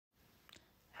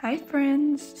Hi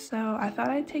friends! So I thought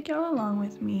I'd take y'all along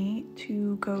with me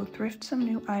to go thrift some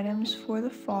new items for the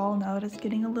fall now that it's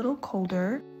getting a little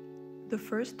colder. The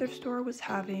first thrift store was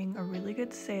having a really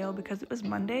good sale because it was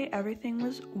Monday. Everything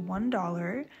was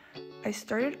 $1. I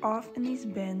started off in these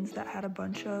bins that had a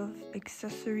bunch of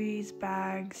accessories,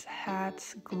 bags,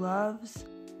 hats, gloves.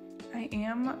 I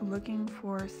am looking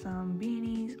for some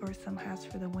beanies or some hats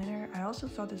for the winter. I also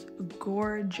saw this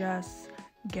gorgeous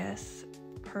Guess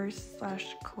purse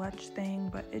 / clutch thing,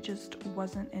 but it just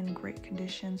wasn't in great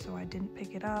condition, so I didn't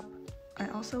pick it up. I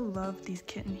also love these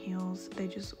kitten heels. They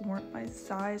just weren't my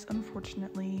size,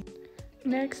 unfortunately.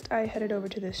 Next, I headed over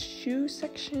to this shoe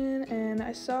section and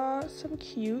I saw some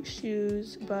cute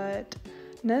shoes, but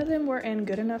none of them were in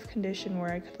good enough condition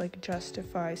where I could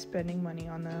justify spending money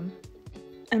on them.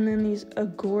 And then these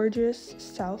gorgeous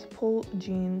South Pole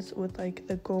jeans with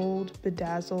the gold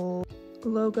bedazzle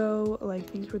logo.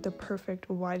 These were the perfect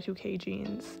Y2K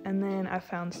jeans. And then I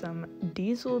found some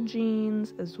diesel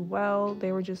jeans as well.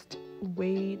 They were just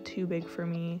way too big for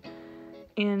me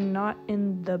and not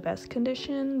in the best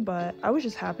condition, but I was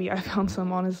just happy I found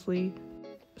some, honestly.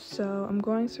 So I'm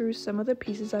going through some of the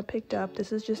pieces I picked up.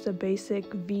 This is just a basic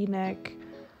v-neck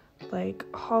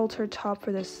halter top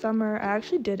for this summer. I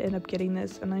actually did end up getting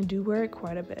this and I do wear it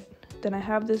quite a bit. Then I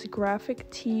have this graphic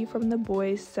tee from the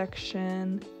boys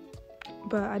section,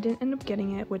 but I didn't end up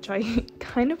getting it, which I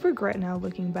kind of regret now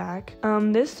looking back.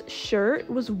 This shirt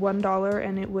was $1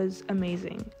 and it was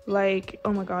amazing.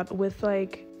 Oh my god, with a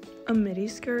midi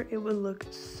skirt it would look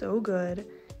so good.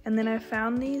 And then I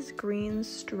found these green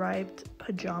striped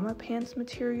pajama pants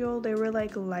material. They were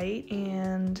light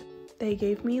and they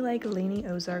gave me Lainey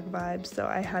Ozark vibes, so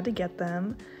I had to get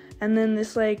them. And then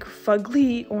this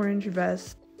fugly orange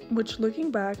vest, which looking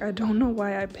back I don't know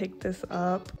why I picked this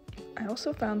up. I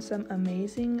also found some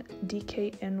amazing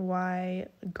DKNY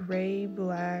gray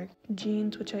black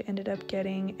jeans, which I ended up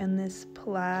getting, and this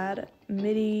plaid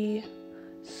midi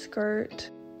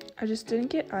skirt. I just didn't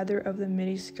get either of the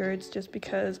midi skirts just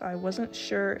because I wasn't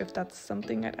sure if that's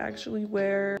something I'd actually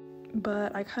wear,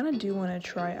 but I kind of do want to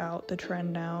try out the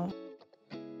trend now.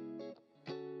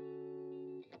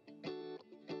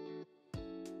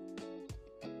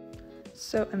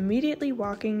 So immediately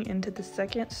walking into the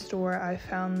second store, I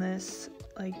found this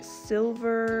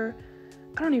silver,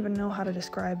 I don't even know how to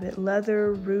describe it,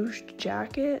 leather ruched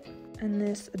jacket and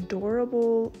this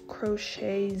adorable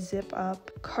crochet zip up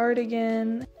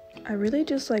cardigan. I really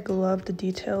just love the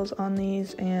details on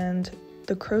these, and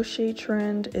the crochet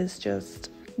trend is just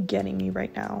getting me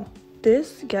right now.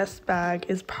 This Guess bag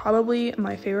is probably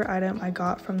my favorite item I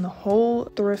got from the whole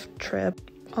thrift trip.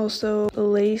 Also,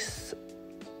 lace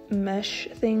mesh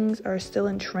things are still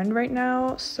in trend right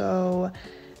now, so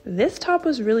this top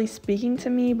was really speaking to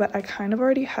me, but I kind of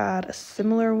already had a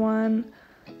similar one,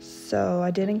 so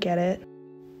I didn't get it.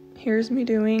 Here's me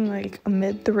doing a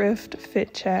mid-thrift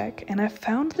fit check, and I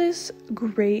found this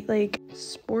great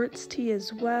sports tee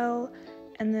as well.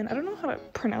 And then I don't know how to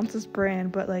pronounce this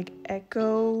brand, but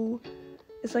Echo,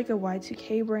 it's a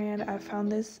Y2K brand. I found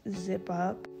this zip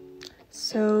up.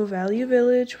 So Value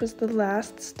Village was the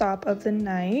last stop of the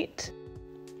night.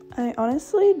 I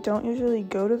honestly don't usually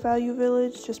go to Value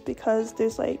Village just because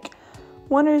there's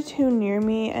one or two near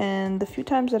me, and the few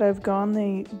times that I've gone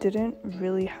they didn't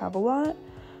really have a lot.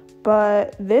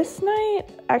 But this night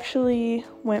actually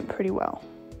went pretty well.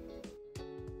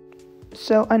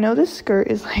 So I know this skirt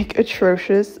is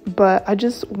atrocious, but I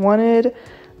just wanted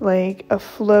a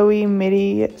flowy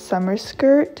midi summer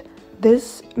skirt.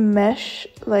 This mesh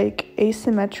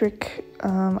asymmetric,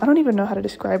 I don't even know how to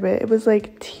describe it. It was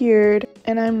tiered,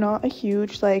 and I'm not a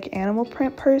huge animal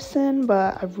print person,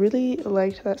 but I really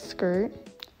liked that skirt.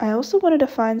 I also wanted to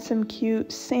find some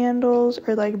cute sandals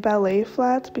or ballet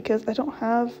flats because I don't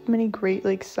have many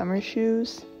great summer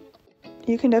shoes.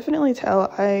 You can definitely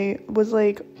tell I was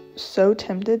so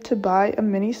tempted to buy a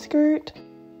mini skirt.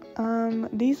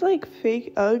 These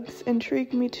fake Uggs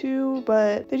intrigued me too,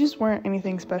 but they just weren't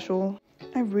anything special.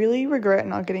 I really regret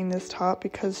not getting this top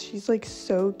because she's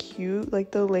so cute.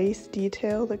 The lace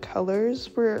detail, the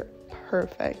colors were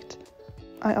perfect.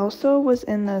 I also was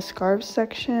in the scarves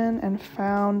section and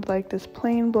found this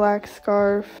plain black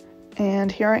scarf,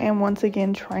 and here I am once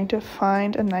again trying to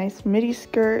find a nice midi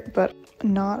skirt but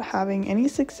not having any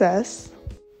success.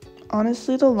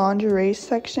 Honestly, the lingerie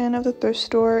section of the thrift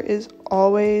store is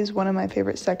always one of my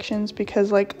favorite sections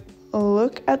because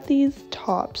look at these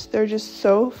tops. They're just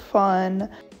so fun.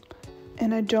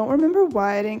 And I don't remember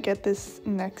why I didn't get this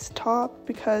next top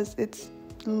because it's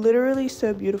literally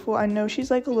so beautiful. I know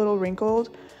she's a little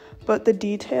wrinkled, but the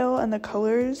detail and the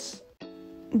colors.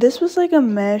 This was a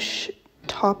mesh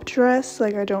top dress.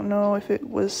 Like, I don't know if it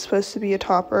was supposed to be a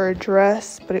top or a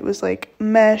dress, but it was like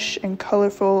mesh and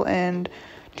colorful and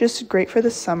just great for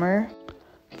the summer.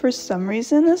 For some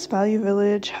reason, this Value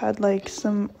Village had like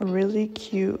some really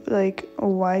cute like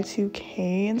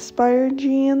Y2K inspired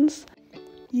jeans.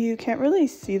 You can't really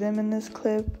see them in this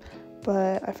clip,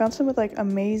 but I found some with like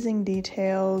amazing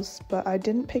details, but I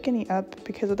didn't pick any up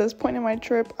because at this point in my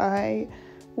trip I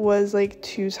was like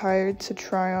too tired to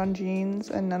try on jeans,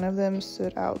 and none of them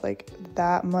stood out like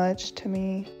that much to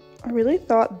me. I really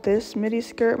thought this midi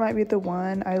skirt might be the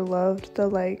one. I loved the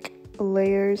like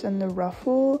layers and the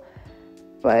ruffle,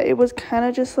 but it was kind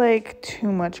of just like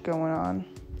too much going on.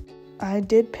 I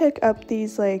did pick up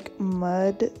these like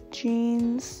mud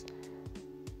jeans.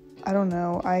 I don't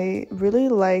know, I really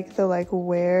like the like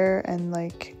wear and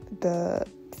like the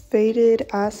faded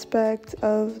aspect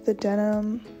of the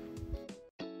denim.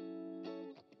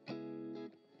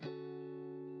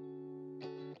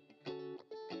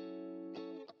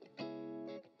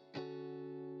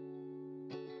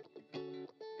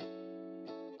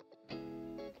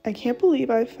 I can't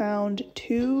believe I found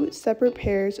 2 separate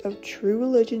pairs of True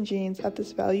Religion jeans at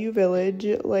this Value Village.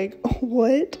 Like,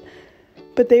 what?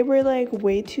 But they were like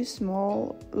way too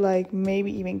small, like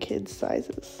maybe even kids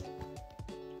sizes.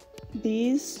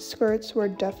 These skirts were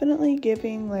definitely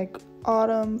giving like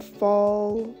autumn,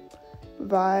 fall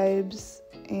vibes,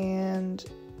 and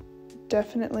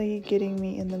definitely getting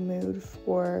me in the mood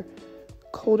for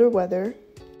colder weather.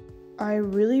 I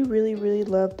really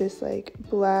love this like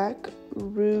black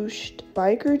ruched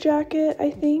biker jacket. I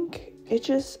think it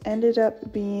just ended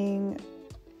up being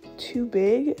too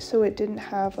big, so it didn't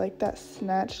have like that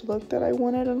snatch look that I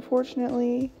wanted,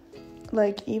 unfortunately.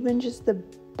 Like, even just the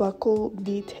buckle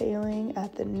detailing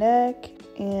at the neck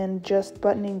and just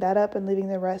buttoning that up and leaving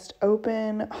the rest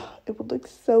open, it would look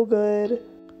so good.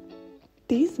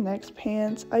 These next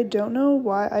pants, I don't know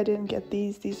why I didn't get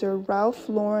these. These are Ralph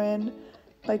Lauren,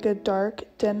 like a dark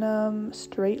denim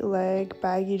straight leg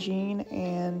baggy jean,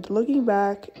 and looking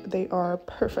back they are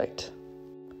perfect.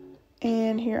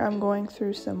 And here I'm going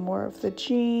through some more of the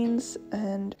jeans,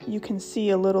 and you can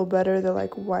see a little better the like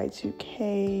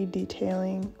Y2K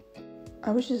detailing.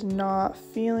 I was just not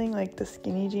feeling like the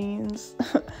skinny jeans.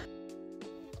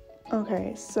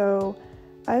 Okay, so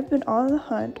I've been on the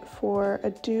hunt for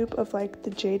a dupe of like the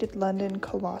Jaded London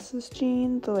Colossus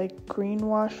jean, the like green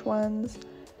wash ones.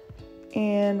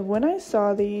 And when I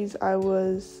saw these, I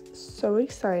was so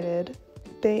excited.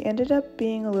 They ended up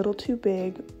being a little too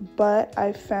big, but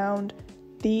I found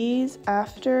these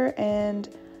after, and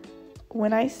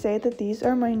when I say that these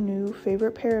are my new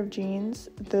favorite pair of jeans,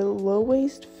 the low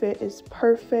waist fit is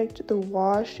perfect, the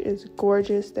wash is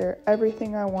gorgeous, they're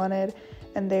everything I wanted,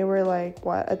 and they were like,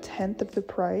 what, 1/10 of the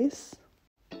price?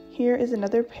 Here is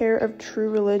another pair of True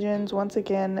Religions, once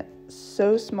again,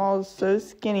 so small, so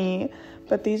skinny,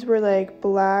 but these were like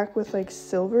black with like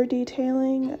silver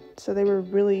detailing, so they were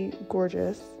really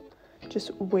gorgeous,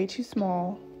 just way too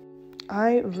small.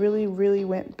 I really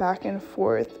went back and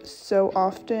forth so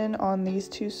often on these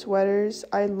 2 sweaters.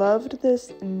 I loved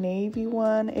this navy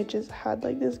one. It just had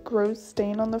like this gross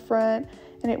stain on the front,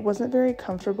 and it wasn't very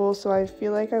comfortable, so I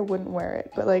feel like I wouldn't wear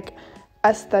it. But like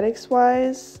aesthetics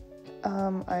wise,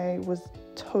 I was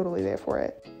totally there for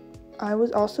it. I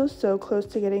was also so close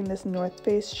to getting this North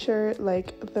Face shirt.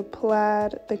 Like the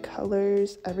plaid, the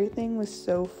colors, everything was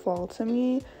so fall to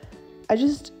me. I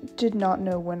just did not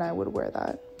know when I would wear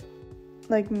that.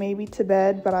 Like maybe to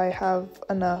bed, but I have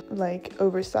enough like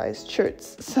oversized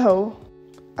shirts. So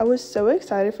I was so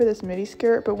excited for this midi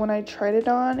skirt, but when I tried it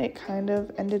on, it kind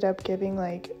of ended up giving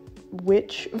like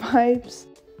witch vibes.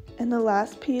 And the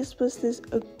last piece was this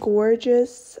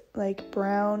gorgeous like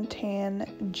brown tan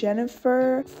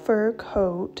Jennifer fur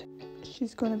coat.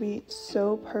 She's going to be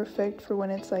so perfect for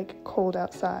when it's like cold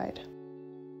outside.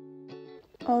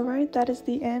 Alright, that is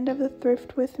the end of the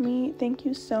thrift with me. Thank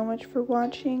you so much for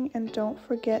watching, and don't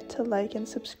forget to like and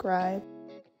subscribe.